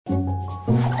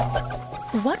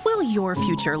What will your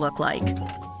future look like?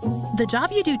 The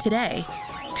job you do today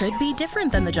could be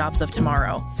different than the jobs of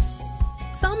tomorrow.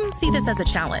 Some see this as a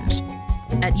challenge.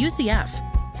 At UCF,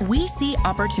 we see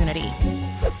opportunity.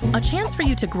 A chance for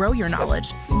you to grow your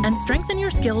knowledge and strengthen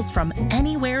your skills from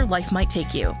anywhere life might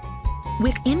take you.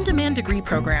 With in-demand degree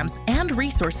programs and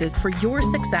resources for your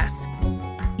success,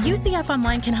 UCF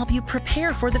Online can help you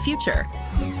prepare for the future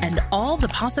and all the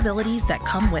possibilities that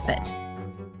come with it.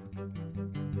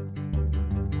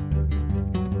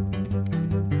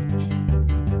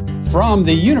 From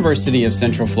the University of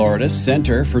Central Florida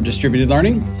Center for Distributed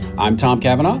Learning, I'm Tom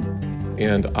Cavanaugh.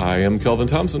 And I am Kelvin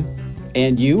Thompson.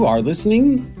 And you are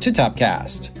listening to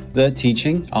Topcast, the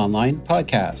teaching online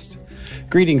podcast.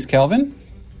 Greetings, Kelvin.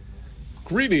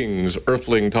 Greetings,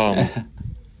 Earthling Tom.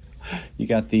 You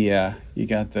got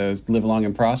those live long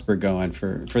and prosper going.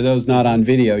 For those not on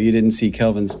video, you didn't see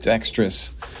Kelvin's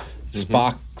dexterous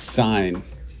Spock sign.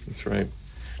 That's right.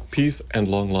 Peace and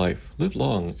long life. Live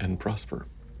long and prosper.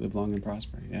 Live long and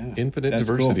prosper, yeah. Infinite That's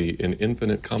diversity cool. in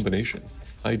infinite combination.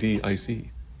 IDIC.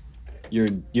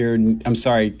 I'm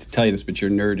sorry to tell you this, but your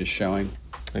nerd is showing.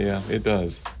 Yeah, it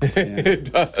does. Yeah.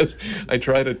 It does. I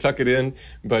try to tuck it in,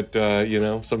 but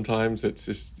sometimes it's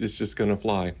just going to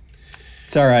fly.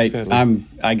 It's all right. Sadly.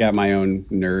 I got my own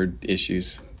nerd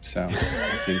issues, so I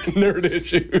think Nerd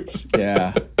issues.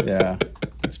 yeah.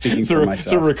 Speaking Is there for a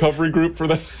myself. recovery group for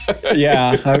that?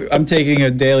 Yeah, I'm taking a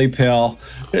daily pill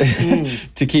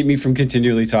to keep me from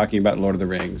continually talking about Lord of the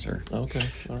Rings or Okay,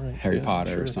 all right. Harry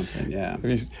Potter sure. or something. Yeah.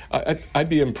 I'd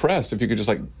be impressed if you could just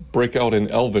break out in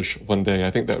Elvish one day.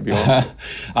 I think that would be awesome.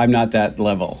 I'm not that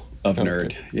level of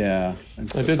nerd. Yeah. I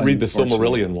did read the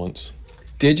Unfortunately. Silmarillion once.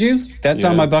 Did you? That's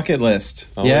on Yeah. my bucket list.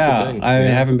 Oh, that's a yeah, thing. I Yeah.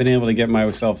 haven't been able to get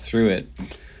myself through it.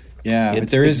 Yeah, but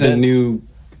there is it's a new.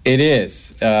 It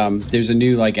is. There's a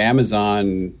new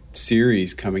Amazon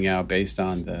series coming out based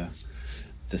on the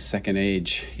Second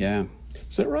Age. Yeah,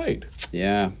 Is that right?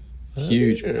 yeah,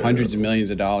 huge, Yeah. hundreds of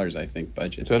millions of dollars, I think,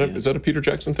 budget. Is that a Peter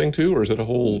Jackson thing too, or is it a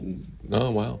whole?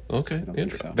 Oh wow, okay.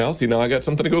 think so. Now see, now I got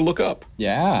something to go look up.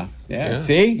 Yeah. Yeah.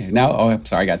 See now? Oh, I'm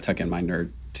sorry, I got to tuck in my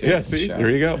nerd too. Yeah, this see, show. there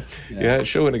you go. Yeah, it's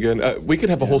showing again. We could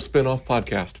have a whole spin-off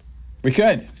podcast. We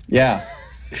could. Yeah.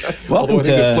 Although Welcome I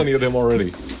think there's to. plenty of them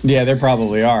already. Yeah, there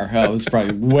probably are. It's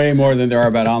probably way more than there are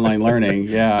about online learning.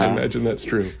 I Yeah. imagine that's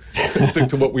true. Stick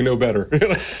to what we know better.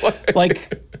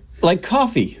 like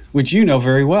coffee, which you know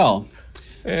very well.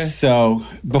 So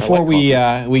before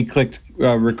we clicked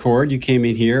record, you came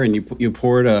in here and you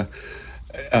poured a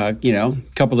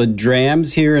couple of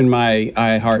drams here in my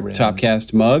iHeart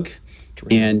Topcast mug,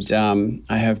 and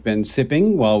I have been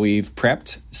sipping while we've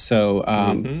prepped. So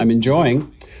I'm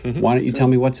enjoying. Why don't you tell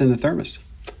me what's in the thermos?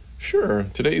 Sure.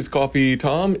 Today's coffee,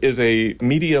 Tom, is a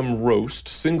medium roast,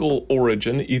 single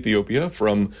origin Ethiopia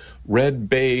from Red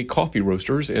Bay Coffee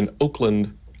Roasters in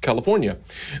Oakland, California.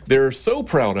 They're so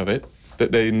proud of it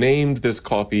that they named this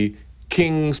coffee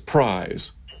King's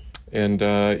Prize. And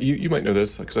you might know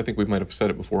this because I think we might have said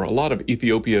it before. A lot of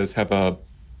Ethiopias have I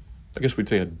guess we'd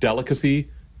say a delicacy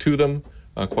to them.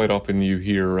 Quite often you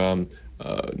hear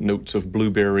notes of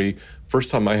blueberry. First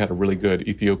time I had a really good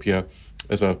Ethiopia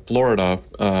as a Florida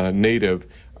native,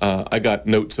 I got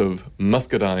notes of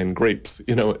muscadine grapes,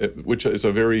 which is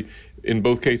in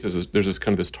both cases, there's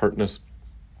this tartness.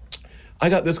 I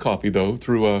got this coffee, though,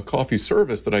 through a coffee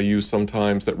service that I use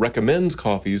sometimes that recommends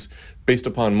coffees based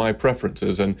upon my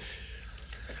preferences. And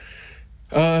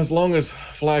as long as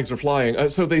flags are flying.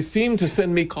 So they seem to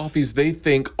send me coffees they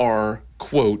think are,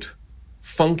 quote,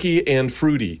 funky and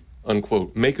fruity,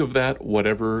 unquote. Make of that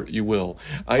whatever you will.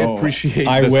 I appreciate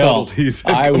the subtleties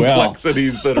and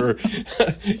complexities that are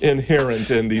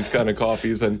inherent in these kind of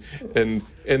coffees, and then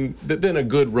a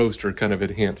good roaster kind of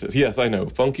enhances. Yes, I know,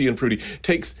 funky and fruity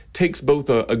takes both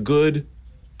a good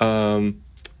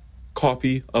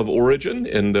coffee of origin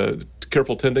and the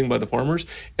careful tending by the farmers,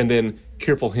 and then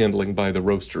careful handling by the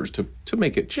roasters to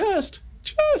make it just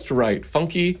right,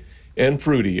 funky and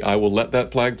fruity. I will let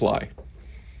that flag fly.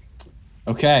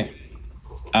 Okay.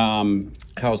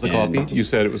 How's the coffee? You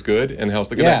said it was good, and how's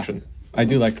the connection? Yeah, I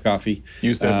do like the coffee.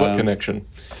 You said what connection?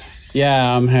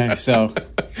 Yeah, so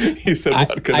You said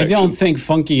what connection? I don't think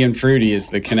funky and fruity is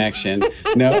the connection.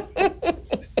 No,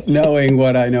 knowing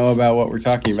what I know about what we're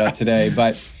talking about today,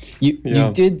 but you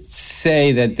did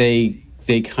say that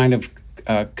they kind of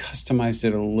customized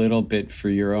it a little bit for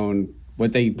your own,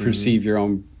 what they perceive your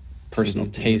own personal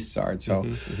tastes are. So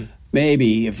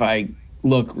maybe if I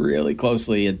look really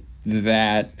closely at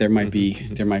that, there might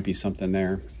be something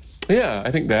there. Yeah,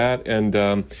 I think that, and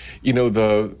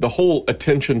the whole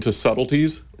attention to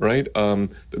subtleties, right?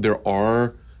 There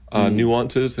are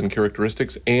nuances and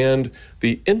characteristics, and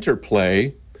the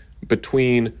interplay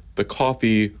between the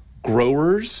coffee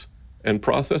growers and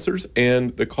processors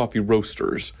and the coffee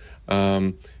roasters.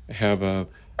 Have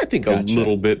I think a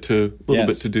little bit to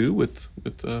do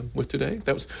with today.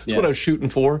 That's what I was shooting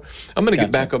for. I'm going to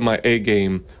get back on my A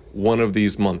game one of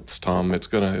these months, Tom. It's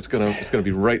gonna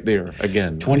be right there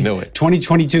again. I know it.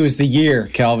 2022 is the year,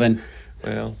 Kelvin.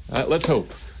 Well, let's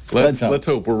hope. Let's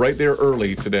hope. We're right there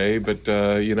early today, but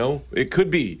it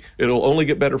could be. It'll only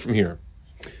get better from here.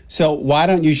 So why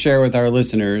don't you share with our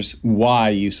listeners why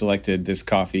you selected this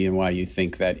coffee and why you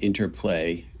think that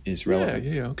interplay is relevant?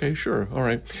 Yeah. Okay, sure. All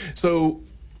right. So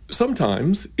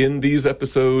sometimes in these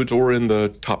episodes or in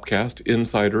the Topcast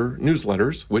Insider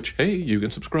newsletters, which, hey, you can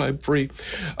subscribe free,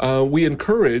 we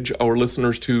encourage our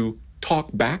listeners to talk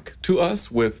back to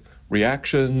us with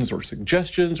reactions or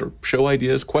suggestions or show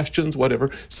ideas, questions,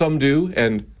 whatever. Some do,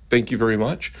 and thank you very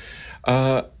much.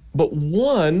 But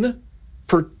one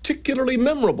particularly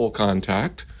memorable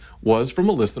contact was from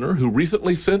a listener who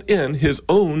recently sent in his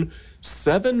own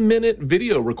 7-minute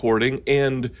video recording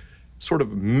and sort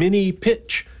of mini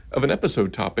pitch of an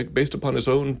episode topic based upon his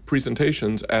own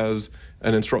presentations as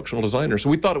an instructional designer. So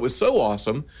we thought it was so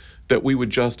awesome that we would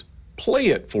just play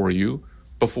it for you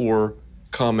before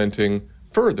commenting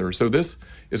further. So this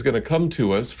is going to come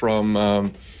to us from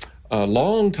a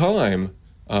long-time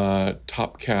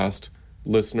Topcast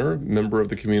listener, member of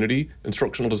the community,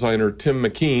 instructional designer Tim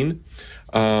McKean,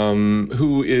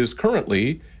 who is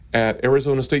currently at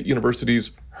Arizona State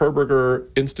University's Herberger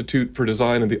Institute for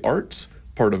Design and the Arts,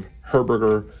 part of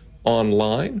Herberger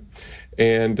Online.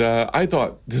 And I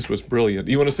thought this was brilliant.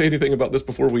 You want to say anything about this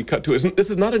before we cut to it? This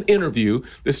is not an interview.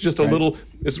 This is just a little,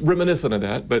 it's reminiscent of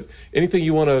that. But anything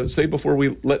you want to say before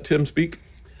we let Tim speak?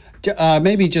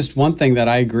 Maybe just one thing that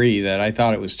I agree that I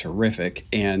thought it was terrific.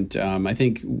 And I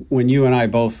think when you and I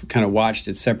both kind of watched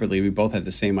it separately, we both had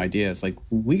the same idea. It's like,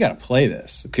 we got to play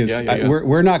this because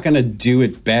we're not going to do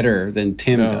it better than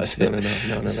Tim does it.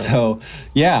 No. So,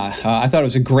 I thought it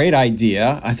was a great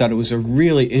idea. I thought it was a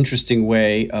really interesting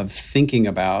way of thinking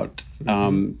about,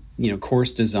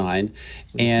 course design.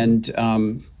 And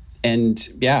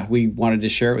we wanted to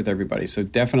share it with everybody. So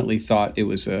definitely thought it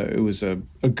was a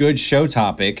good show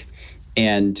topic.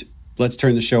 And let's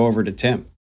turn the show over to Tim.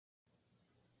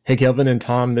 Hey, Kelvin and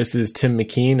Tom, this is Tim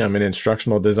McKean. I'm an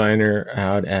instructional designer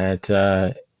out at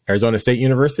Arizona State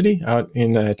University out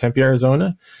in Tempe,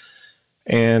 Arizona.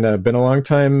 And I've been a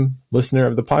long-time listener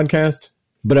of the podcast.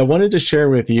 But I wanted to share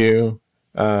with you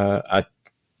a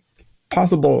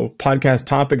possible podcast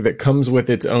topic that comes with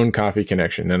its own coffee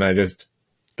connection. And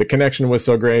the connection was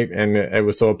so great and it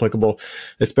was so applicable,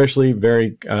 especially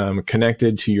very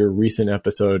connected to your recent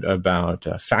episode about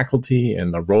faculty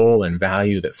and the role and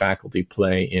value that faculty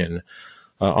play in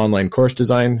online course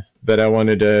design, that I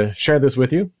wanted to share this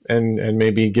with you and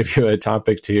maybe give you a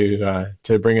topic to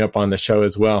bring up on the show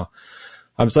as well.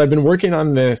 So I've been working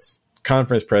on this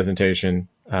conference presentation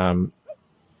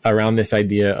around this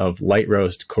idea of light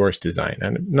roast course design.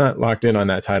 And I'm not locked in on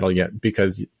that title yet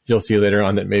because you'll see later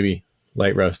on that maybe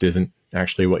light roast isn't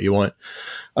actually what you want.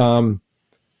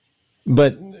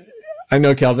 But I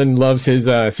know Kelvin loves his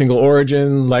single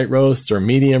origin light roasts or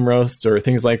medium roasts or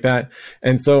things like that.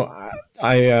 And so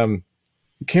I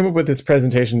came up with this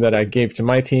presentation that I gave to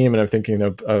my team, and I'm thinking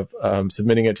of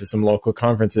submitting it to some local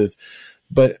conferences.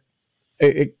 But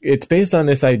it's based on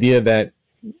this idea that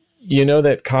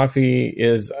that coffee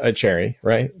is a cherry,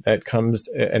 right? That comes,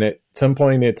 and at some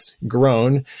point it's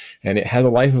grown and it has a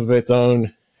life of its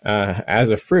own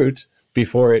as a fruit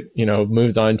before it,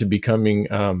 moves on to becoming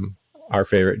our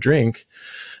favorite drink.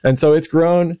 And so it's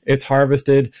grown, it's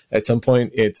harvested. At some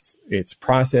point it's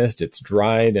processed, it's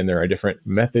dried, and there are different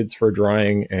methods for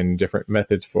drying and different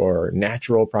methods for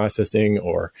natural processing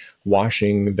or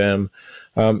washing them.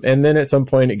 And then at some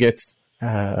point it gets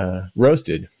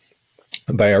roasted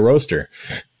by a roaster.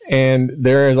 And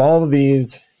there's all of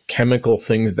these chemical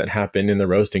things that happen in the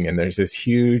roasting, and there's this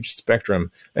huge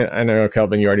spectrum. And I know,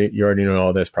 Kelvin, you already know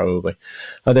all this probably.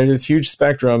 There's this huge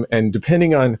spectrum, and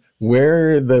depending on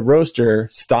where the roaster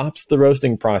stops the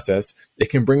roasting process, it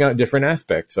can bring out different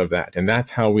aspects of that. And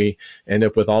that's how we end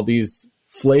up with all these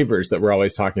flavors that we're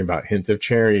always talking about, hints of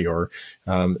cherry or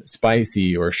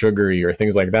spicy or sugary or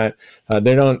things like that.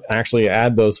 They don't actually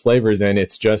add those flavors in.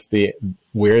 It's just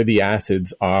where the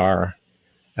acids are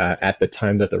at the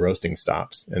time that the roasting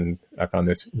stops. And I found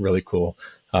this really cool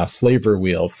flavor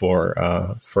wheel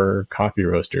for coffee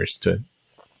roasters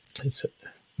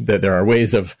that there are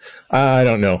ways of, I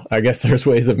don't know, I guess there's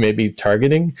ways of maybe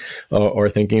targeting or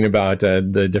thinking about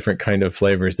the different kind of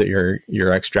flavors that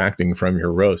you're extracting from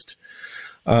your roast.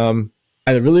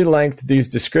 I really liked these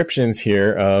descriptions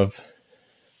here of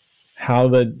how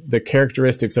the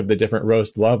characteristics of the different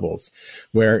roast levels,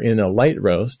 where in a light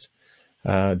roast,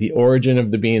 the origin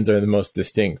of the beans are the most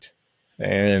distinct.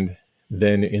 And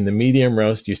then in the medium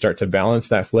roast, you start to balance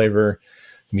that flavor.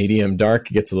 Medium dark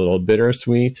gets a little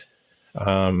bittersweet.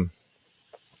 And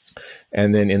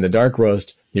then in the dark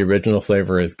roast, the original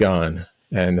flavor is gone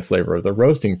and the flavor of the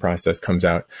roasting process comes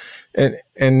out. And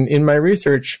in my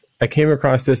research, I came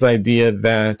across this idea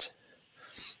that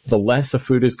the less a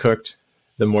food is cooked,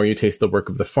 the more you taste the work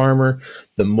of the farmer.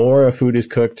 The more a food is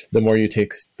cooked, the more you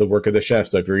taste the work of the chef.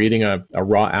 So if you're eating a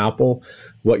raw apple,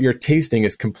 what you're tasting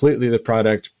is completely the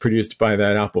product produced by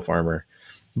that apple farmer.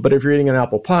 But if you're eating an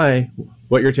apple pie,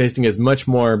 what you're tasting is much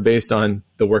more based on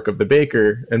the work of the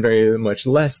baker and very much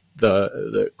less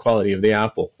the quality of the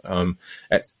apple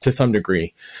to some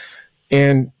degree.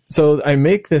 And so I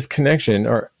make this connection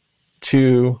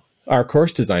to our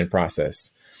course design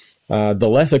process. The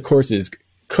less a course is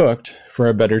cooked, for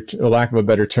a lack of a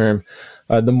better term,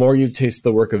 the more you taste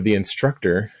the work of the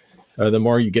instructor, the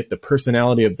more you get the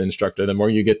personality of the instructor, the more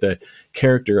you get the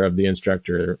character of the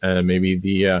instructor, maybe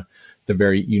the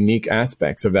very unique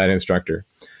aspects of that instructor.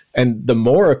 And the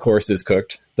more a course is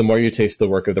cooked, the more you taste the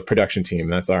work of the production team.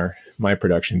 That's my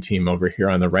production team over here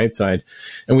on the right side.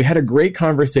 And we had a great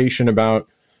conversation about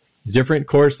different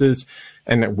courses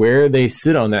and where they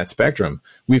sit on that spectrum.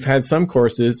 We've had some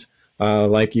courses,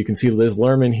 like you can see Liz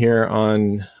Lerman here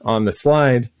on the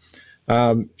slide.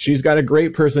 She's got a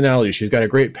great personality. She's got a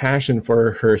great passion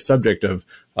for her subject of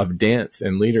dance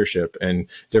and leadership and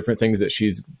different things that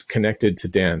she's connected to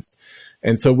dance.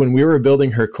 And so when we were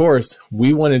building her course,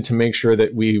 we wanted to make sure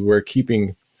that we were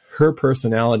keeping her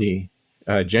personality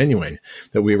genuine,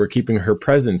 that we were keeping her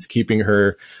presence, keeping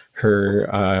her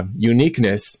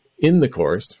uniqueness in the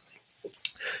course.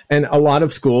 And a lot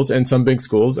of schools and some big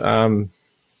schools, I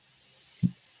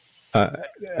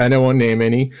won't name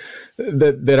any,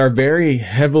 that are very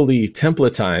heavily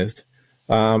templatized,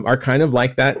 are kind of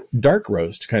like that dark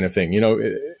roast kind of thing,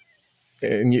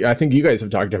 and I think you guys have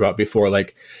talked about before,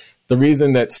 like the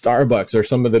reason that Starbucks or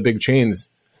some of the big chains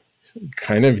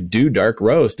kind of do dark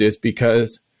roast is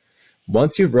because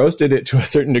once you've roasted it to a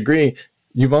certain degree,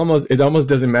 it almost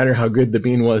doesn't matter how good the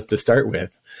bean was to start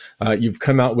with. You've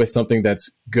come out with something that's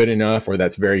good enough or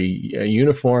that's very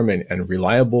uniform and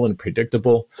reliable and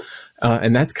predictable.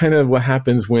 And that's kind of what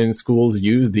happens when schools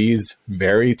use these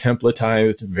very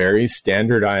templatized, very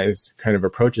standardized kind of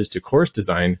approaches to course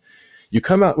design. You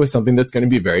come out with something that's going to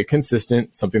be very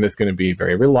consistent, something that's going to be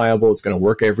very reliable. It's going to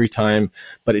work every time,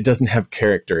 but it doesn't have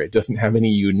character. It doesn't have any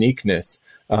uniqueness.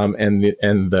 And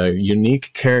the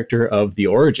unique character of the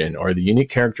origin or the unique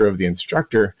character of the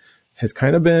instructor has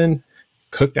kind of been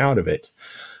cooked out of it.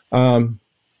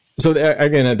 So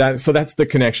that's the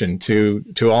connection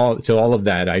to all of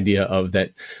that idea of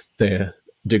that the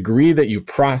degree that you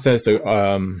process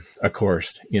a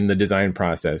course in the design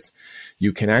process,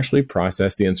 you can actually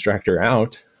process the instructor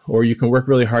out, or you can work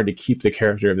really hard to keep the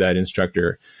character of that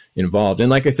instructor involved. And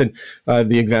like I said,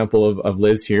 the example of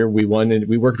Liz here, we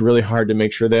worked really hard to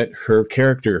make sure that her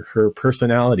character, her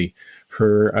personality,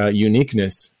 her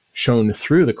uniqueness shone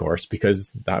through the course,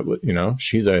 because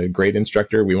she's a great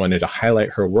instructor. We wanted to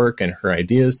highlight her work and her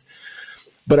ideas.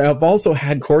 But I've also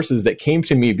had courses that came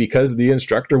to me because the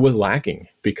instructor was lacking,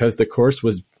 because the course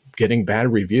was getting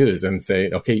bad reviews, and say,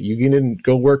 okay, you can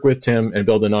go work with Tim and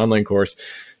build an online course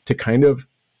to kind of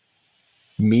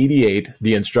mediate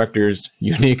the instructor's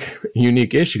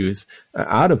unique issues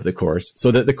out of the course,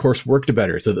 so that the course worked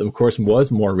better, so that the course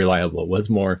was more reliable, was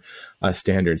more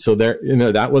standard. So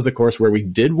that was a course where we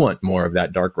did want more of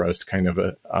that dark roast kind of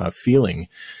a feeling,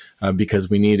 because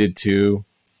we needed to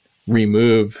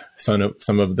remove some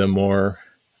of the more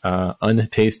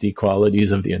untasty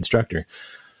qualities of the instructor.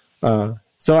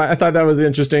 So I thought that was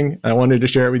interesting. I wanted to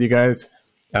share it with you guys.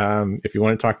 If you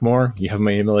want to talk more, you have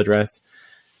my email address.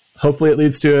 Hopefully it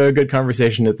leads to a good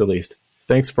conversation at the least.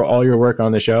 Thanks for all your work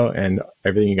on the show and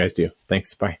everything you guys do.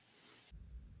 Thanks. Bye.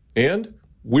 And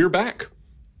we're back.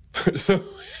 So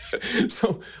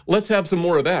let's have some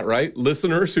more of that, right?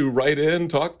 Listeners who write in,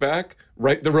 talk back,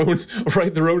 write their own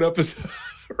episode.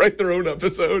 Write their own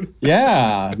episode.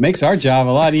 Yeah, it makes our job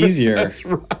a lot easier. That's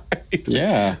right.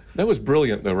 Yeah. That was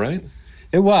brilliant though, right?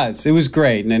 It was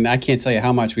great. And I can't tell you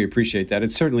how much we appreciate that.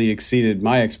 It certainly exceeded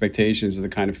my expectations of the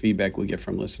kind of feedback we get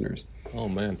from listeners. Oh,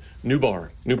 man. New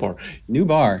bar.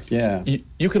 Yeah.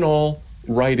 You can all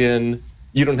write in.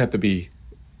 You don't have to be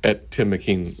at Tim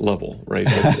McKean level, right?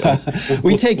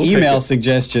 We take email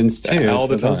suggestions too. All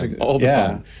the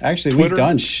time. Actually, Twitter, we've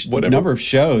done a number of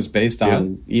shows based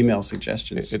on email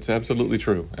suggestions. It's absolutely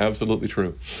true. Absolutely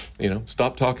true.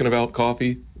 Stop talking about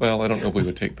coffee. Well, I don't know if we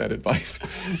would take that advice.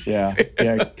 Yeah.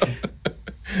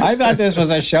 I thought this was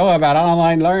a show about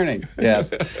online learning. Yes.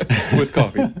 With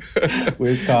coffee.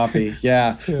 With coffee.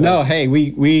 Yeah. No, hey,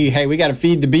 we got to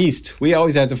feed the beast. We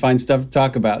always have to find stuff to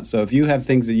talk about. So if you have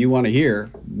things that you want to hear,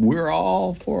 we're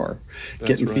all for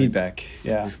getting feedback.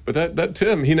 Yeah. But that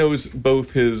Tim, he knows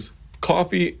both his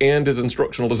coffee and his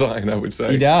instructional design, I would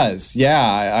say. He does.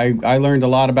 Yeah. I learned a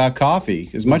lot about coffee.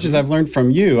 As much as I've learned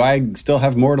from you, I still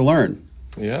have more to learn.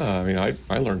 Yeah. I mean,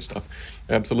 I learned stuff.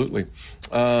 Absolutely.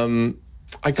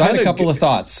 I had a couple of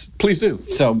thoughts. Please do.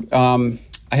 So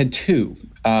I had two.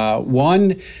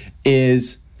 One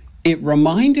is it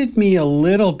reminded me a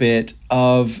little bit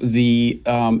of the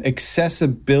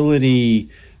accessibility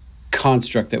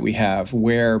construct that we have,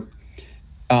 where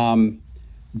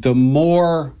the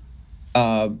more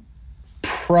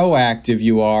proactive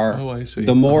you are,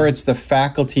 the more it's the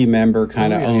faculty member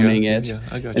kind of owning it. Yeah,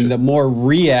 I got you. And the more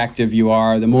reactive you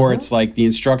are, the more it's like the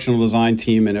instructional design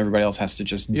team and everybody else has to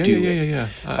just do it. Yeah.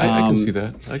 I can see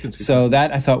that. So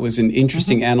that I thought was an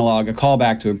interesting analog, a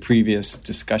callback to a previous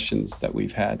discussions that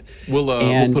we've had.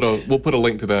 We'll put a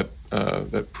link to that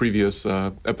previous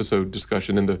episode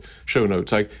discussion in the show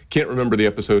notes. I can't remember the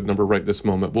episode number right this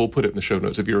moment. We'll put it in the show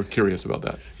notes if you're curious about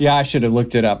that. Yeah, I should have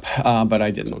looked it up, but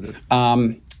I didn't.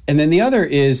 And then the other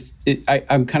is,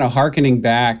 I'm kind of hearkening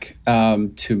back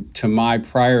to my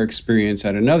prior experience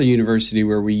at another university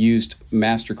where we used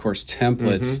master course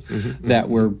templates that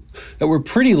were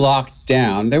pretty locked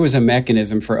down. There was a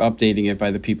mechanism for updating it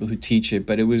by the people who teach it,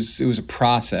 but it was a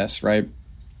process, right?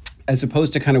 As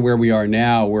opposed to kind of where we are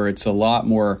now, where it's a lot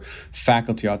more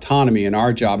faculty autonomy, and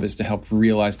our job is to help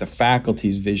realize the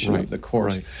faculty's vision of the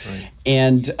course. Right.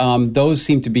 And those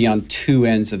seem to be on two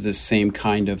ends of this same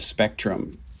kind of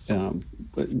spectrum.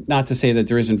 Not to say that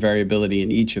there isn't variability in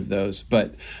each of those,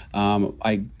 but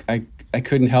I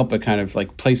couldn't help but kind of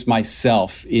like place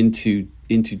myself into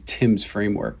Tim's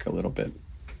framework a little bit.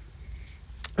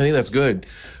 I think that's good.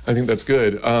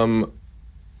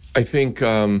 I think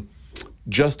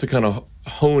just to kind of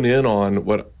hone in on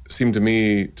what seemed to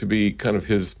me to be kind of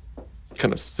his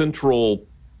kind of central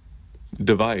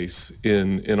device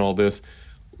in all this,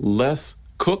 less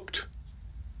cooked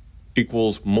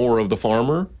equals more of the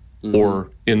farmer or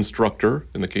instructor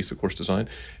in the case of course design,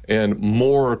 and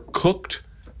more cooked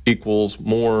equals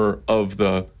more of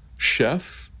the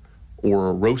chef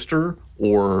or roaster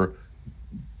or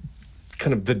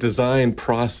kind of the design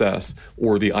process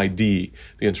or the ID,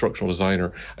 the instructional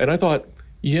designer. And I thought,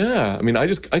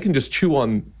 I can just chew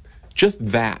on just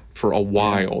that for a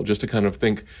while, just to kind of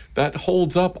think that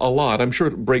holds up a lot. I'm sure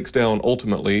it breaks down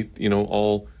ultimately,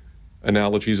 all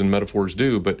analogies and metaphors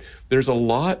do, but there's a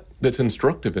lot that's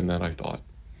instructive in that, I thought.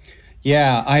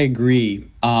 Yeah, I agree.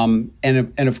 And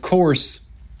of course,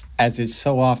 as it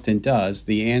so often does,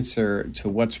 the answer to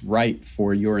what's right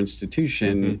for your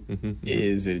institution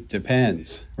is it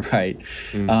depends, right?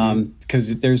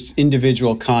 Because there's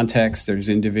individual context, there's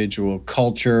individual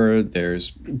culture, there's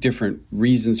different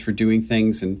reasons for doing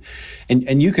things,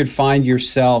 and you could find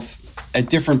yourself at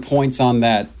different points on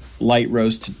that light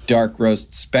roast to dark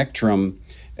roast spectrum,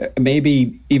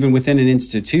 maybe even within an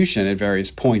institution at various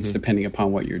points, depending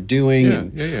upon what you're doing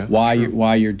and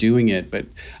why you're doing it. But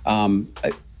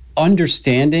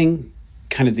understanding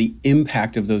kind of the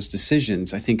impact of those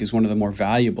decisions, I think, is one of the more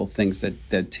valuable things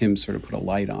that Tim sort of put a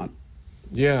light on.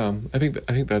 Yeah, I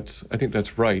think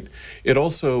that's right. It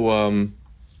also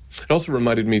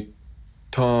reminded me,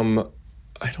 Tom.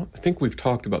 I think we've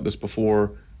talked about this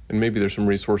before, and maybe there's some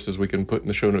resources we can put in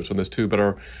the show notes on this too.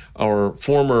 But our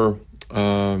former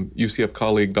UCF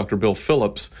colleague, Dr. Bill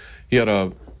Phillips, he had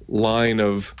a line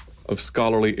of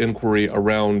scholarly inquiry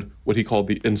around what he called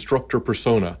the instructor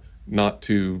persona, not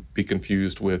to be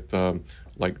confused with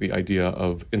like the idea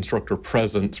of instructor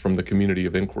presence from the community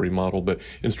of inquiry model, but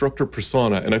instructor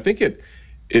persona. And I think it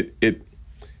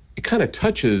kind of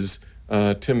touches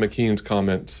Tim McKean's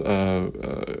comments a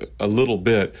little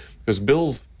bit, because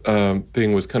Bill's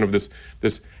thing was kind of this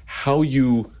how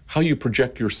you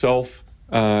project yourself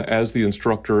as the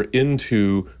instructor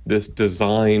into this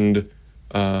designed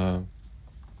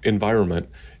environment,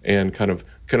 and kind of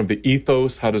the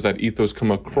ethos. How does that ethos come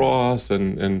across,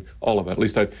 and all of that. At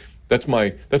least that's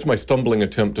my stumbling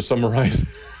attempt to summarize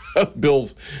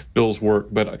Bill's work.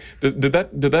 But did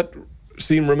that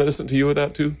seem reminiscent to you of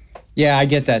that too? Yeah, I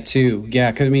get that too.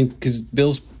 Yeah, because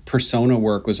Bill's persona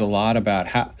work was a lot about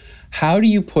how do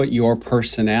you put your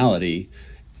personality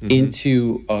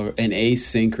into an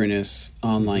asynchronous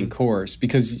online course,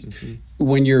 because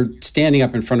when you're standing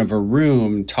up in front of a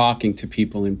room talking to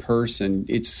people in person,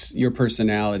 it's your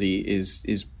personality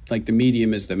is like the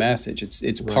medium is the message.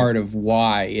 It's part of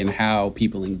why and how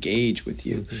people engage with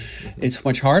you. It's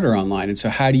much harder online. And so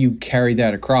how do you carry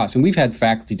that across? And we've had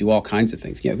faculty do all kinds of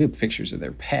things. We have pictures of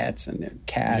their pets and their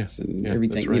cats and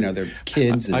everything, right. Their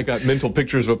kids. I got mental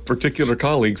pictures of particular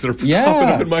colleagues that are popping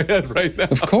up in my head right now.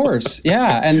 Of course,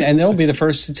 yeah. And they'll be the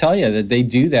first to tell you that they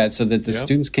do that so that the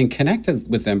students can connect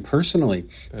with them personally.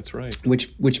 That's right.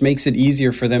 Which makes it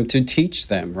easier for them to teach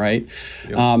them, right?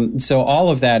 Yep. So all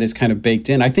of that is kind of baked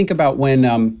in. I think about when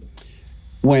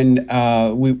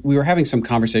we were having some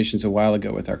conversations a while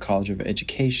ago with our College of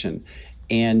Education,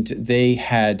 and they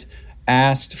had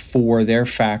asked for their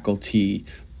faculty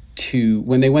to,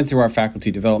 when they went through our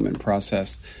faculty development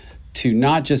process, to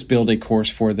not just build a course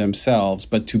for themselves,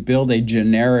 but to build a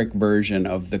generic version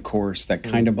of the course that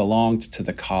kind of belonged to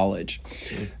the college.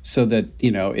 So that,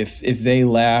 if they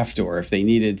left or if they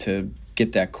needed to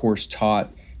get that course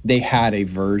taught, they had a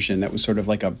version that was sort of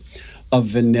like a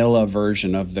vanilla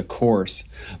version of the course.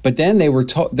 But then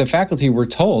the faculty were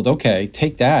told, okay,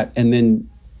 take that and then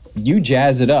you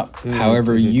jazz it up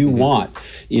however you want,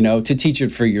 to teach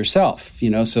it for yourself,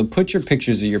 so put your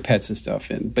pictures of your pets and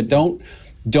stuff in, but don't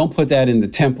put that in the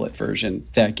template version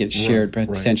that gets shared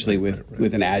potentially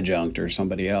with an adjunct or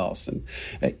somebody else. And,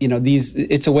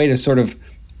 it's a way to sort of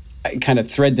kind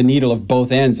of thread the needle of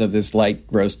both ends of this light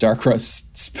roast, dark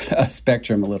roast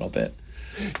spectrum a little bit.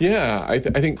 Yeah, I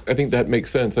think that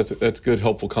makes sense. That's good,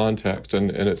 helpful context,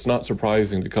 and it's not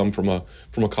surprising to come from a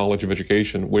college of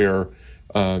education where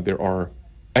there are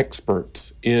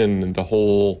experts in the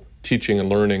whole teaching and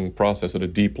learning process at a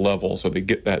deep level, so they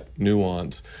get that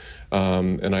nuance.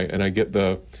 And I get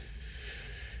the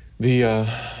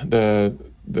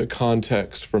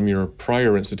context from your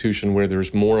prior institution where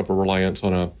there's more of a reliance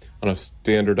on a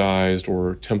standardized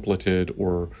or templated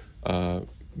or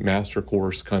master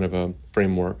course kind of a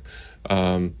framework.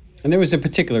 And there was a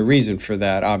particular reason for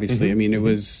that, obviously. I mean, it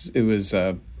was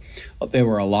there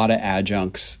were a lot of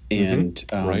adjuncts, and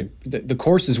the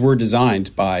courses were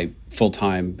designed by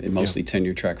full-time and mostly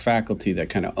tenure-track faculty that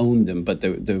kind of owned them, but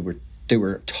they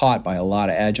were taught by a lot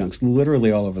of adjuncts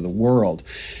literally all over the world.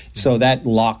 So that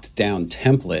locked down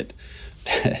template,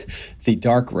 the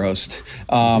dark roast,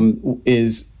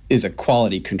 is a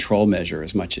quality control measure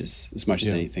as much as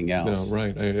anything else. No,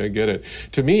 right. I get it.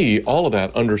 To me, all of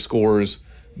that underscores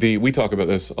we talk about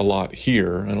this a lot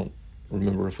here. I don't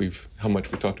remember how much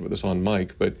we talked about this on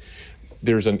mic, but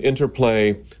there's an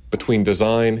interplay between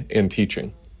design and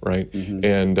teaching, right?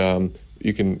 And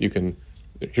you can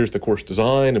here's the course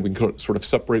design, and we can sort of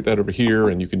separate that over here,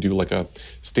 and you can do like a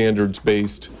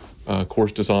standards-based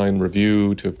course design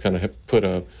review to kind of put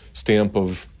a stamp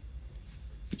of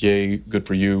yay, good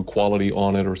for you, quality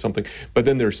on it or something. But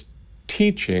then there's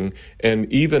teaching,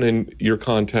 and even in your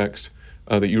context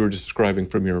that you were describing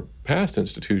from your past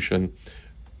institution,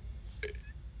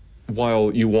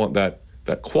 while you want that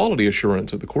quality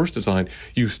assurance of the course design,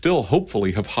 you still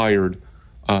hopefully have hired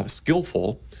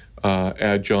skillful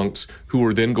adjuncts who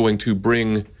are then going to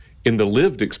bring in the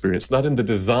lived experience, not in the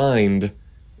designed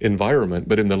environment,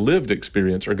 but in the lived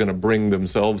experience, are going to bring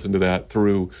themselves into that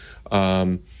through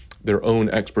their own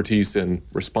expertise in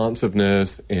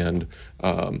responsiveness and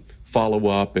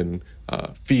follow-up and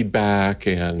feedback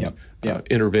and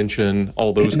intervention,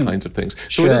 all those kinds of things.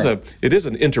 So it is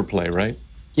an interplay, right?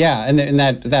 Yeah, and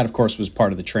that of course was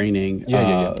part of the training.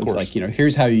 Of course. Like,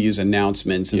 here's how you use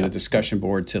announcements and the discussion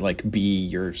board to like be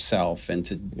yourself and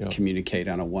to communicate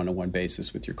on a one-on-one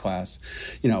basis with your class.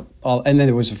 And then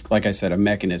there was, like I said, a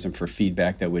mechanism for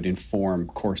feedback that would inform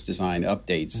course design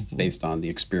updates based on the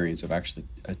experience of actually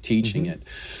teaching it.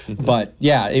 But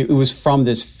yeah, it was from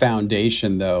this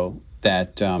foundation though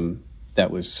that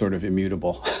was sort of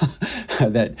immutable.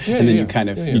 And then you kind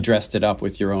of you dressed it up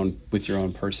with your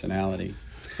own personality.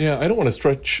 Yeah, I don't want to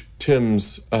stretch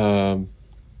Tim's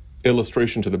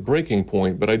illustration to the breaking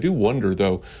point, but I do wonder,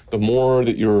 though, the more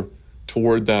that you're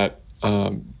toward that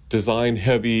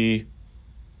design-heavy,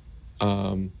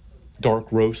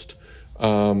 dark roast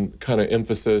kind of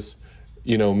emphasis,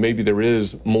 maybe there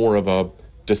is more of a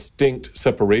distinct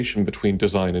separation between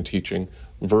design and teaching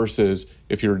versus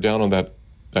if you're down on that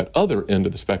other end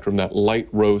of the spectrum, that light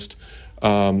roast,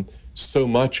 so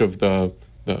much of the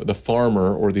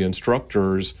farmer or the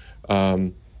instructor's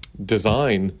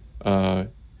design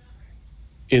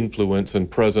influence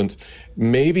and presence,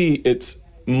 maybe it's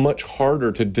much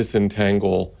harder to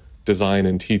disentangle design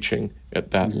and teaching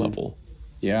at that level.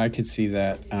 Yeah, I could see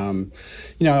that.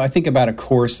 I think about a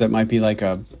course that might be like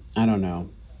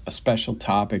a special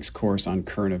topics course on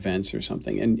current events or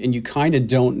something, and you kind of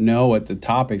don't know what the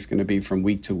topic's going to be from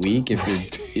week to week, if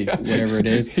whatever it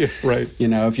is. Yeah, right. You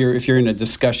know, if you're in a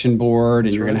discussion board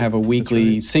and you're going to have a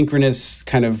weekly synchronous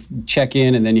kind of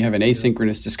check-in, and then you have an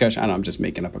asynchronous discussion. I don't know, I'm just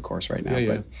making up a course right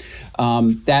now,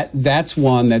 but that's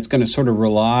one that's going to sort of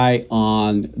rely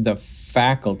on the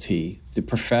faculty, the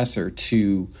professor,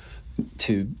 to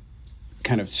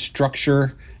kind of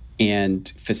structure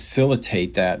and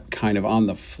facilitate that kind of on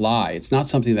the fly. It's not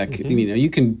something that you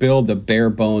can build the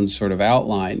bare bones sort of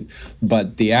outline,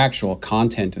 but the actual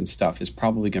content and stuff is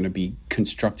probably going to be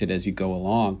constructed as you go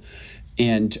along,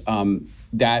 and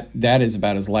that is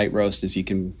about as light roast as you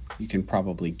can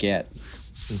probably get.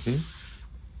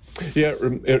 Yeah,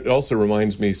 it also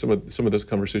reminds me, some of this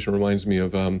conversation reminds me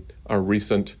of our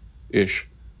recent-ish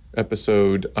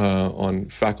episode on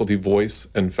faculty voice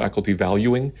and faculty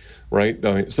valuing, right?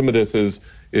 I mean, some of this is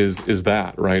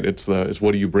that, right? It's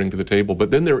what do you bring to the table?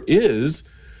 But then there is,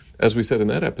 as we said in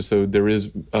that episode, there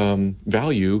is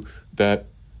value that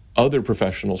other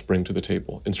professionals bring to the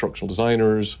table, instructional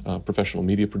designers, professional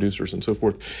media producers, and so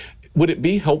forth. Would it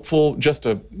be helpful, just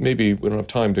to, maybe we don't have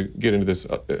time to get into this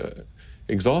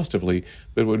exhaustively,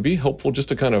 but it would be helpful just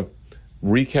to kind of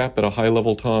recap at a high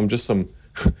level, Tom, just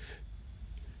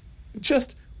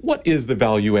what is the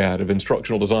value add of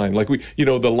instructional design? Like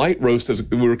the light roast, as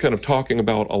we were kind of talking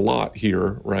about a lot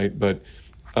here, right? But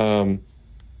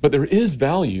there is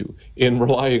value in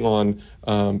relying on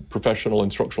professional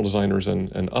instructional designers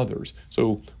and others.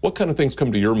 So what kind of things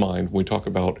come to your mind when we talk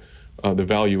about the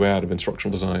value add of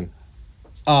instructional design?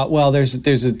 Well, there's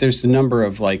a number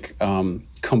of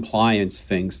compliance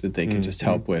things that they can just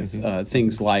help with.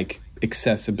 Things like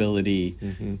accessibility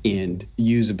and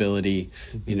usability,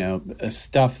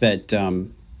 stuff that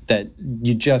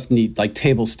you just need, like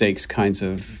table stakes kinds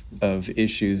of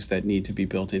issues that need to be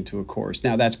built into a course.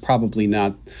 Now, that's probably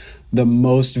not the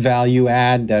most value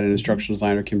add that an instructional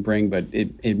designer can bring, but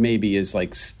it maybe is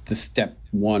like the step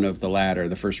one of the ladder,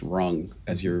 the first rung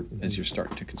as you're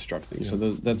starting to construct things. So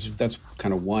that's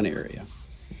kind of one area.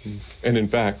 And in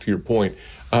fact, to your point,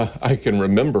 I can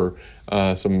remember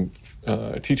some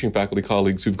teaching faculty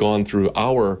colleagues who've gone through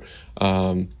our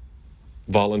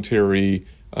voluntary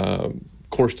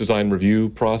course design review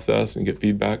process and get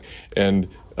feedback. And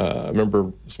I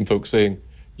remember some folks saying,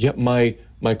 "Yep, my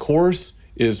course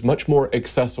is much more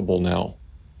accessible now."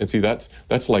 And see, that's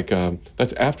like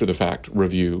that's after the fact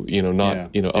review,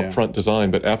 not upfront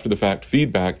design, but after the fact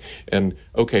feedback. And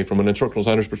okay, from an instructional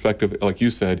designer's perspective, like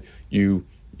you said,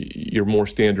 you're more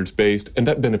standards based, and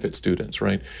that benefits students,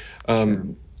 right? Sure.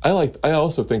 I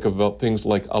also think about things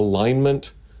like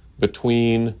alignment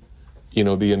between,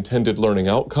 the intended learning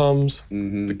outcomes,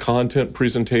 the content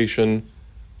presentation,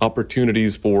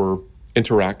 opportunities for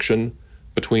interaction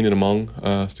between and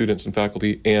among students and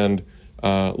faculty, and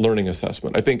learning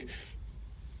assessment. I think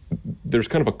there's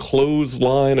kind of a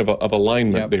clothesline of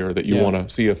alignment there that you want to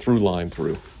see a through line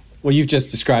through. Well, you've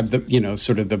just described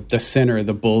sort of the center,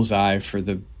 the bullseye for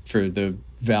the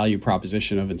value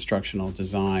proposition of instructional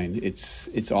design.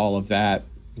 It's all of that.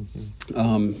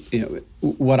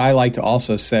 What I like to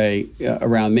also say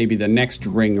around maybe the next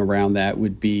ring around that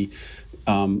would be,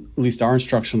 at least our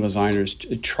instructional designers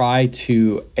try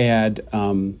to add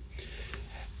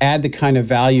the kind of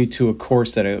value to a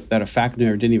course that a faculty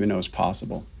member didn't even know was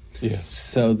possible. Yes.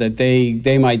 So that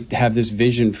they might have this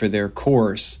vision for their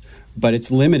course, but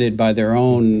it's limited by their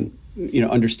own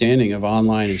understanding of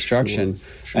online instruction.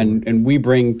 Sure. And we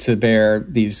bring to bear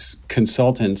these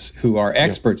consultants who are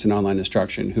experts in online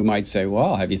instruction, who might say,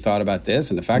 "Well, have you thought about this?"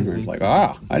 And the faculty member's like,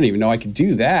 I didn't even know I could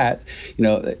do that.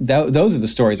 Those are the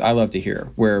stories I love to hear,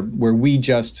 where we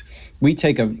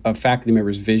take a faculty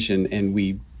member's vision and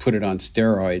we put it on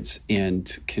steroids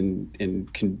and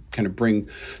can kind of bring,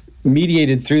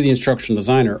 mediated through the instructional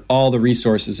designer, all the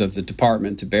resources of the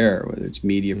department to bear, whether it's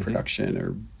media production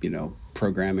or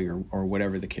programming or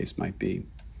whatever the case might be.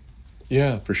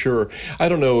 Yeah, for sure. I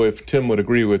don't know if Tim would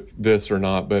agree with this or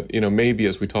not, but maybe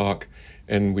as we talk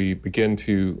and we begin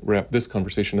to wrap this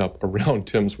conversation up around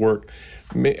Tim's work,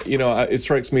 it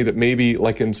strikes me that maybe,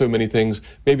 like in so many things,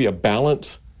 maybe a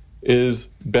balance is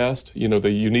best.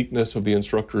 The uniqueness of the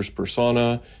instructor's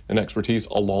persona and expertise,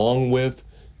 along with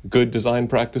good design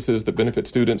practices that benefit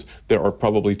students. There are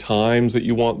probably times that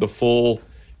you want the full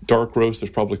dark roast.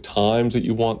 There's probably times that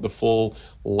you want the full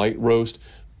light roast.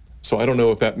 So I don't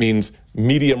know if that means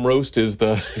medium roast is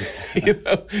the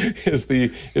is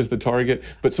the target,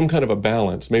 but some kind of a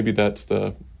balance. Maybe that's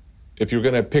if you're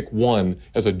going to pick one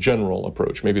as a general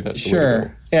approach, maybe that's the way to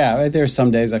go. Yeah, there's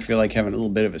some days I feel like having a little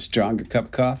bit of a stronger cup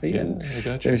of coffee, and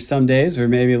there's some days where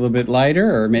maybe a little bit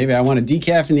lighter, or maybe I want a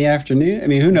decaf in the afternoon. I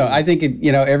mean, who knows? I think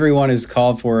everyone is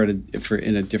called for it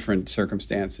in a different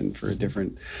circumstance and for a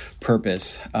different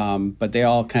purpose, but they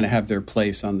all kind of have their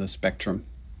place on the spectrum.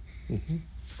 Mm-hmm.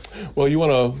 Well, you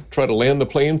want to try to land the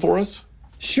plane for us?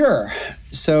 Sure.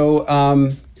 So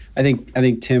I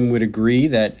think Tim would agree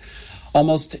that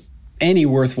almost any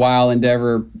worthwhile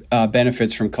endeavor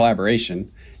benefits from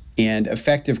collaboration, and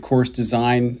effective course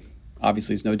design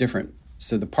obviously is no different.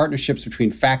 So the partnerships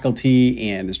between faculty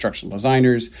and instructional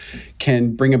designers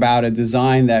can bring about a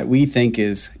design that we think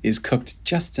is cooked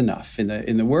just enough.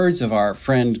 In the words of our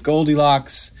friend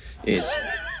Goldilocks, it's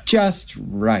just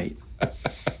right.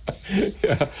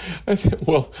 Yeah.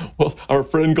 Well, our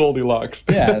friend Goldilocks.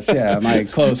 Yes, yeah, my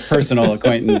close personal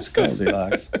acquaintance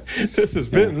Goldilocks. This has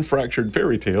been Fractured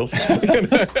Fairy Tales.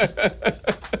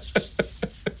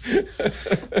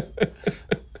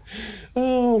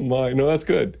 Oh my, no, that's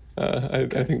good. I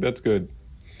think that's good.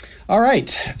 All right,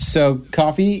 so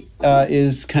coffee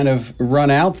is kind of run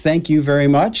out. Thank you very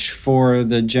much for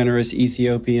the generous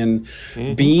Ethiopian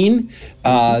bean.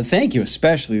 Thank you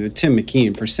especially to Tim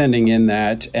McKean for sending in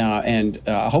that, and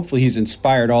hopefully he's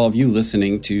inspired all of you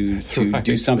listening to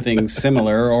do something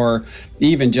similar, or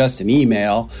even just an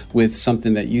email with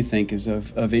something that you think is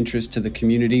of interest to the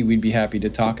community. We'd be happy to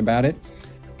talk about it.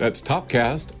 That's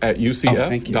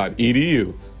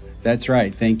topcast@ucf.edu. That's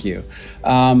right, thank you.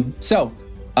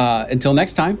 Until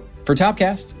next time, for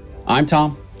Topcast, I'm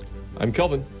Tom. I'm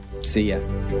Kelvin. See ya.